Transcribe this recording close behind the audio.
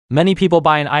Many people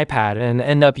buy an iPad and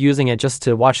end up using it just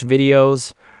to watch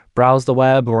videos, browse the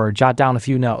web, or jot down a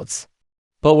few notes.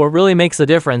 But what really makes a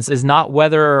difference is not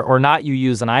whether or not you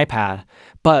use an iPad,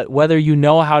 but whether you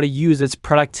know how to use its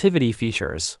productivity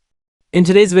features. In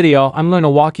today's video, I'm going to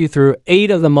walk you through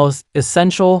 8 of the most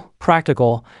essential,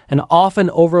 practical, and often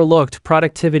overlooked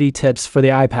productivity tips for the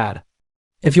iPad.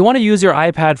 If you want to use your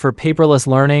iPad for paperless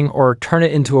learning or turn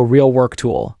it into a real work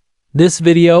tool, this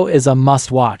video is a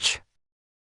must-watch.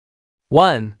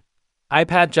 1.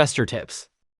 iPad gesture tips.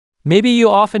 Maybe you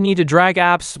often need to drag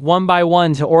apps one by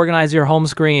one to organize your home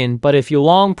screen, but if you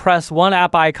long press one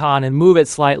app icon and move it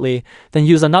slightly, then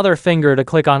use another finger to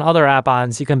click on other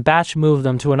app-icons, you can batch move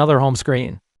them to another home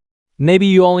screen. Maybe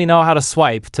you only know how to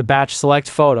swipe to batch select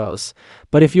photos,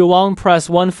 but if you long press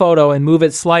one photo and move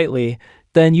it slightly,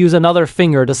 then use another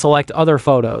finger to select other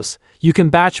photos. You can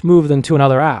batch move them to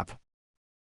another app.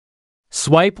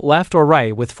 Swipe left or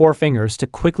right with 4 fingers to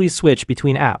quickly switch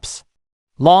between apps.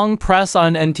 Long press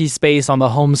on empty space on the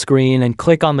home screen and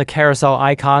click on the carousel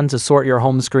icon to sort your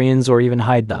home screens or even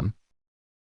hide them.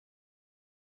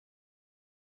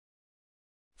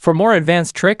 For more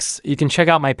advanced tricks, you can check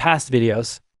out my past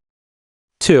videos.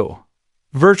 2.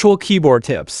 Virtual keyboard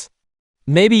tips.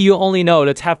 Maybe you only know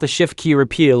to tap the Shift key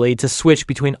repeatedly to switch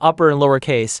between upper and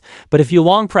lowercase, but if you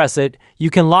long press it, you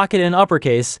can lock it in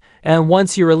uppercase, and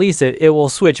once you release it, it will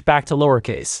switch back to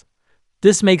lowercase.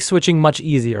 This makes switching much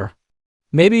easier.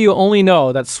 Maybe you only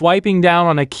know that swiping down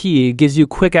on a key gives you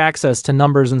quick access to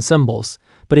numbers and symbols,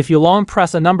 but if you long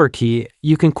press a number key,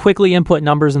 you can quickly input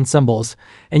numbers and symbols,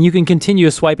 and you can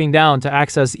continue swiping down to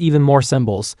access even more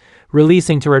symbols,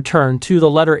 releasing to return to the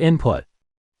letter input.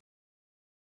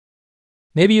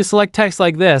 Maybe you select text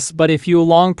like this, but if you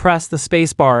long press the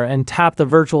spacebar and tap the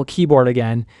virtual keyboard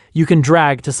again, you can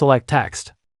drag to select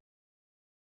text.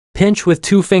 Pinch with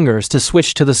 2 fingers to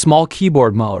switch to the small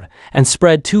keyboard mode, and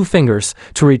spread 2 fingers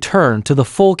to return to the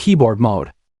full keyboard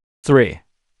mode. 3.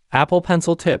 Apple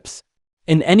Pencil tips.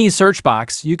 In any search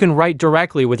box, you can write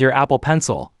directly with your Apple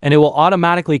Pencil, and it will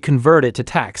automatically convert it to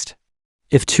text.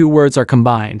 If 2 words are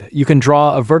combined, you can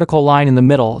draw a vertical line in the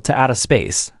middle to add a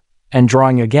space, and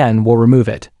drawing again will remove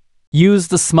it. Use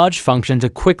the smudge function to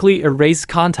quickly erase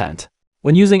content.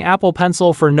 When using Apple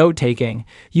Pencil for note-taking,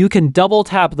 you can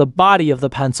double-tap the body of the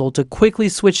pencil to quickly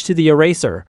switch to the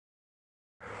eraser,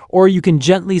 or you can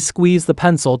gently squeeze the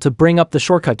pencil to bring up the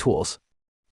shortcut tools.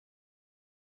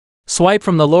 Swipe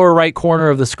from the lower right corner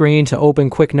of the screen to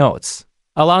open Quick Notes,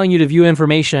 allowing you to view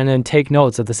information and take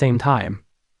notes at the same time,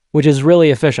 which is really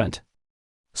efficient.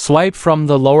 Swipe from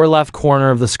the lower left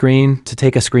corner of the screen to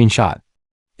take a screenshot.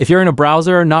 If you're in a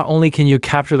browser, not only can you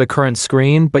capture the current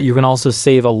screen, but you can also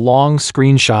save a long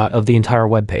screenshot of the entire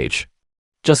web page.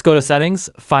 Just go to Settings,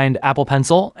 find Apple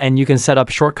Pencil, and you can set up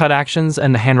shortcut actions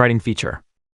and the handwriting feature.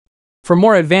 For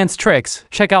more advanced tricks,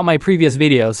 check out my previous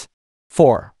videos.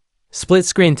 4. Split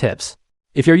screen tips.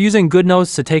 If you're using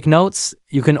GoodNotes to take notes,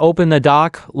 you can open the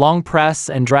dock, long press,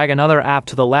 and drag another app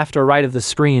to the left or right of the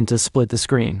screen to split the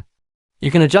screen. You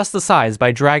can adjust the size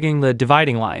by dragging the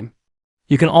dividing line.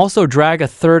 You can also drag a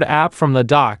third app from the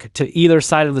dock to either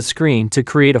side of the screen to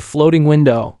create a floating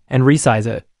window and resize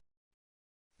it.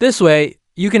 This way,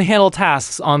 you can handle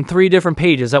tasks on 3 different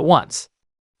pages at once.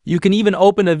 You can even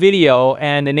open a video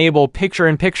and enable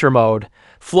picture-in-picture mode,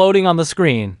 floating on the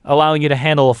screen, allowing you to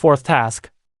handle a 4th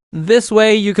task. This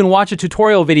way, you can watch a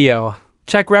tutorial video,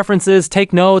 check references,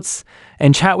 take notes,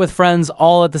 and chat with friends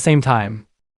all at the same time.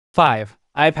 5.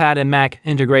 iPad and Mac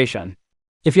integration.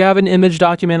 If you have an image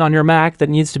document on your Mac that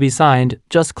needs to be signed,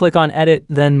 just click on Edit,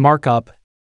 then Markup,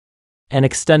 and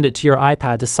extend it to your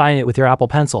iPad to sign it with your Apple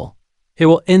Pencil. It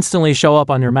will instantly show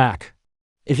up on your Mac.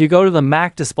 If you go to the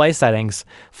Mac display settings,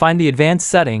 find the Advanced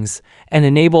Settings, and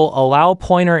enable Allow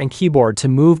Pointer and Keyboard to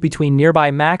move between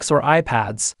nearby Macs or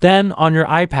iPads. Then, on your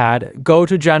iPad, go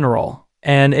to General,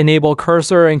 and enable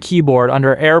Cursor and Keyboard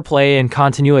under AirPlay and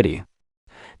Continuity.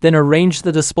 Then arrange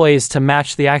the displays to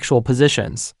match the actual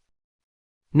positions.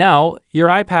 Now, your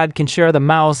iPad can share the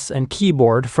mouse and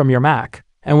keyboard from your Mac,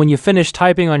 and when you finish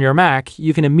typing on your Mac,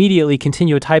 you can immediately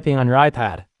continue typing on your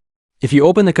iPad. If you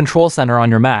open the Control Center on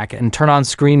your Mac and turn on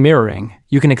screen mirroring,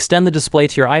 you can extend the display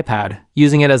to your iPad,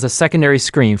 using it as a secondary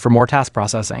screen for more task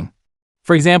processing.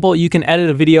 For example, you can edit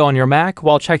a video on your Mac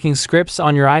while checking scripts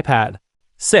on your iPad.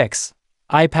 6.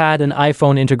 iPad and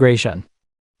iPhone integration.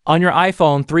 On your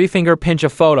iPhone, 3-finger pinch a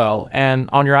photo, and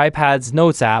on your iPad's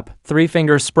Notes app,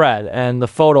 3-finger spread, and the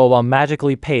photo will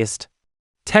magically paste.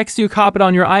 Text you copied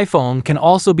on your iPhone can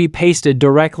also be pasted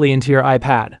directly into your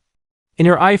iPad. In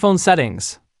your iPhone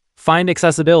settings, find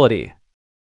Accessibility,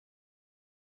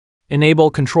 enable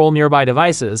Control Nearby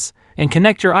Devices, and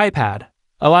connect your iPad,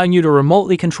 allowing you to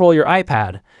remotely control your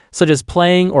iPad, such as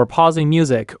playing or pausing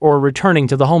music or returning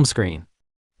to the home screen.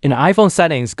 In iPhone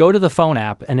settings, go to the Phone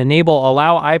app and enable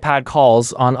Allow iPad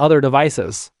calls on other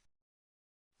devices.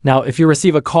 Now, if you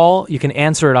receive a call, you can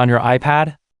answer it on your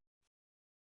iPad.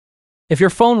 If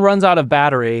your phone runs out of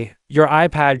battery, your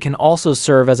iPad can also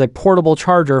serve as a portable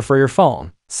charger for your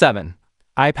phone. 7.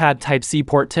 iPad Type-C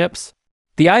port tips.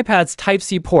 The iPad's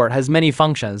Type-C port has many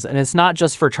functions, and it's not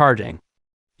just for charging.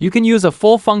 You can use a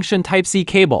full-function Type-C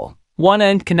cable, one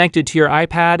end connected to your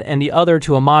iPad and the other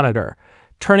to a monitor,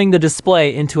 turning the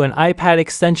display into an iPad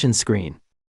extension screen.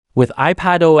 With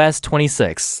iPadOS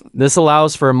 26, this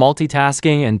allows for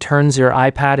multitasking and turns your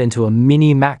iPad into a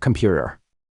mini Mac computer.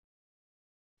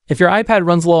 If your iPad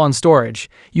runs low on storage,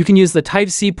 you can use the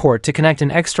Type-C port to connect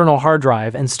an external hard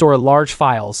drive and store large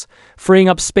files, freeing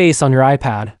up space on your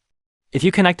iPad. If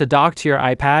you connect a dock to your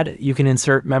iPad, you can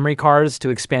insert memory cards to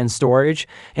expand storage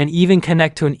and even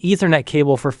connect to an Ethernet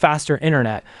cable for faster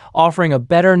internet, offering a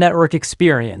better network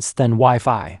experience than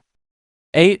Wi-Fi.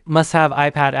 8. Must-have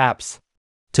iPad apps.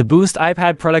 To boost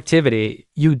iPad productivity,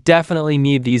 you definitely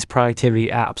need these productivity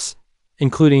apps,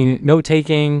 including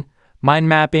note-taking, mind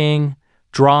mapping,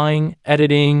 drawing,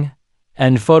 editing,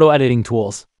 and photo editing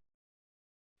tools.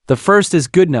 The first is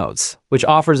GoodNotes, which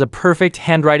offers a perfect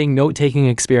handwriting note-taking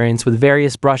experience with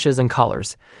various brushes and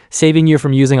colors, saving you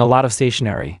from using a lot of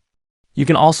stationery. You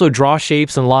can also draw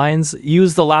shapes and lines,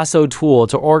 use the lasso tool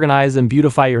to organize and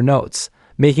beautify your notes,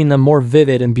 making them more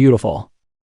vivid and beautiful.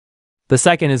 The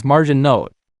second is Margin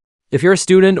Note. If you're a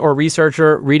student or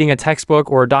researcher reading a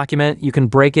textbook or a document, you can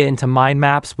break it into mind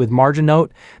maps with Margin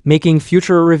Note, making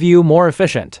future review more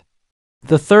efficient.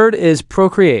 The third is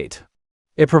Procreate.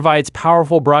 It provides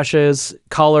powerful brushes,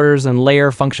 colors, and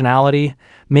layer functionality,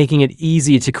 making it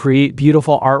easy to create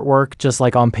beautiful artwork just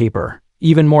like on paper,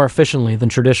 even more efficiently than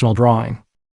traditional drawing.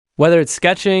 Whether it's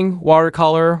sketching,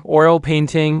 watercolor, oil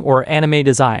painting, or anime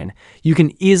design, you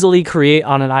can easily create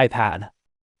on an iPad.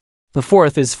 The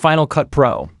fourth is Final Cut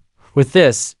Pro. With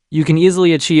this, you can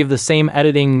easily achieve the same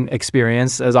editing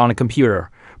experience as on a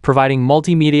computer, providing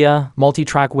multimedia,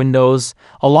 multi-track windows,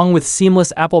 along with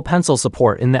seamless Apple Pencil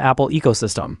support in the Apple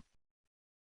ecosystem.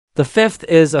 The fifth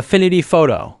is Affinity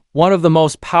Photo, one of the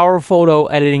most powerful photo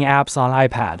editing apps on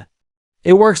iPad.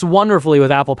 It works wonderfully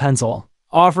with Apple Pencil,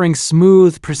 offering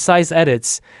smooth, precise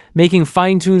edits, making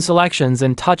fine-tuned selections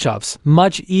and touch-ups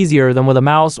much easier than with a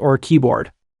mouse or a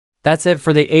keyboard. That's it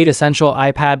for the 8 essential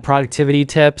iPad productivity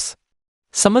tips.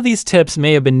 Some of these tips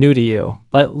may have been new to you,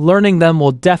 but learning them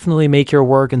will definitely make your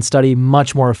work and study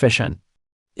much more efficient.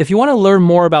 If you want to learn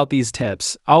more about these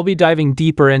tips, I'll be diving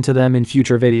deeper into them in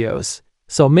future videos,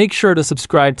 so make sure to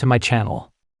subscribe to my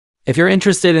channel. If you're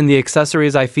interested in the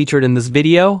accessories I featured in this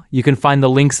video, you can find the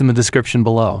links in the description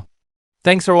below.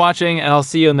 Thanks for watching, and I'll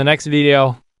see you in the next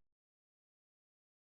video.